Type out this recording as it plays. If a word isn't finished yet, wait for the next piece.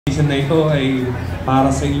Na ito ay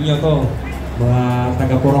para sa inyo to, mga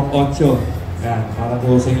taga-Purok 8. Yan, para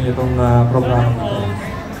po sa inyo itong programa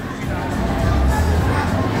ito.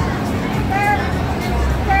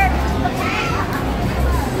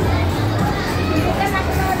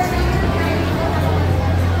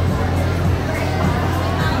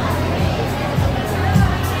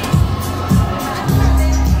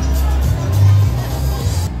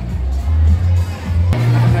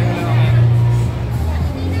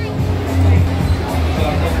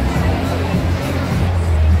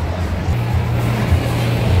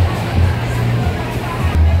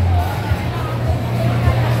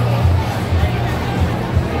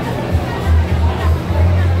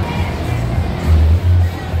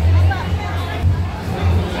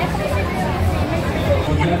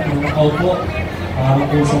 Opo, para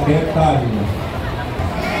po sa Taytay.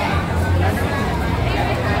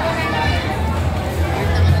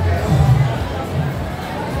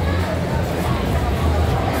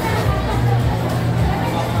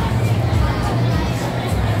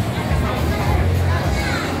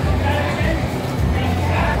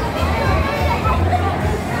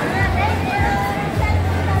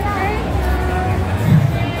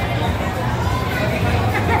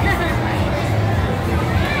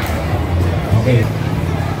 Okay.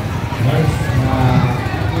 Nurse,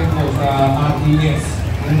 mo sa RDS.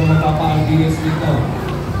 Ano magpapa-RDS dito?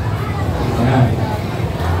 Ayan.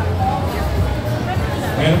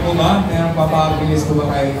 Meron po ba? Meron papa-RDS ko ba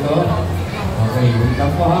kayo ito? Okay, wait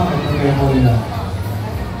lang po ha. Ito po nila.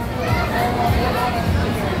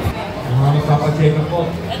 Magpapa-check up po.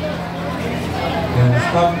 Ayan.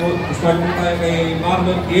 Start po tayo kay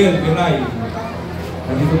Marlon Biray.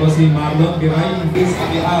 Nandito ba si Marlon Biray? Please,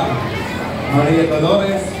 Maria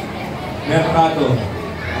Dolores Mercado.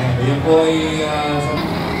 Ayan po ay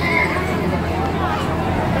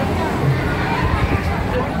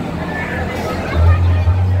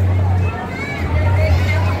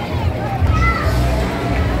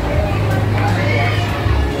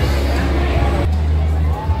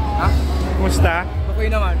Kumusta?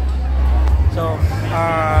 Okay naman. So,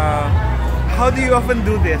 how do you often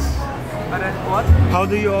do this? What? How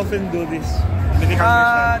do you often do this? Medical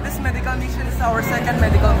mission? This medical mission is our second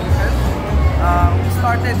medical mission. We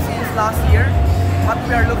started since last year, but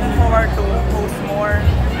we are looking forward to host more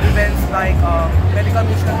events like medical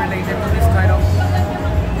mission related to this kind of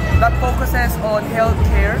that focuses on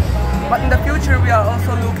healthcare. But in the future, we are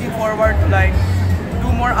also looking forward to like do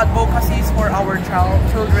more advocacies for our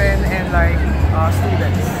children and like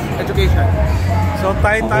students, education. So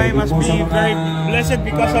Taytay must be very blessed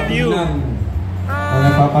because of you.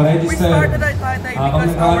 We started at Taytay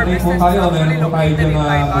because our business is actually located in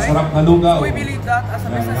Taytay. So we believe that as a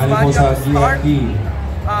business value, you have to start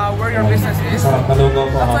where your business is. That's why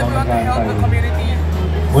we want to help the community.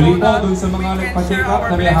 Muli po, dun sa mga nagpa-check up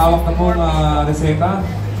na may hawak na po reseta.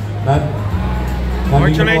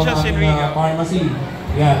 Congratulations, Enrico. Pharmacy.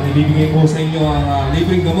 Yan, ibibigay po sa inyo ang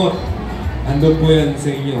libreng gamot. Andun po yan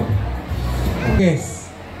sa inyo. Okay.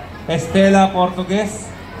 Estela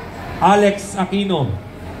Portugues, Alex Aquino,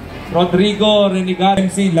 Rodrigo Renigar,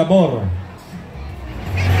 MC Labor.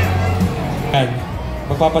 Yan.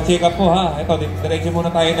 Magpapacheck up po ha. Ito, diretso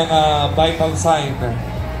muna tayo ng vital sign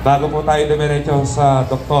bago po tayo dumiretso sa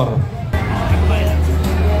doktor.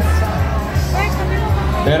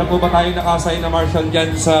 Meron po ba tayo nakasign na marshal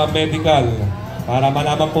dyan sa medical? Para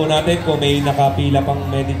malaman po natin kung may nakapila pang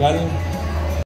medical.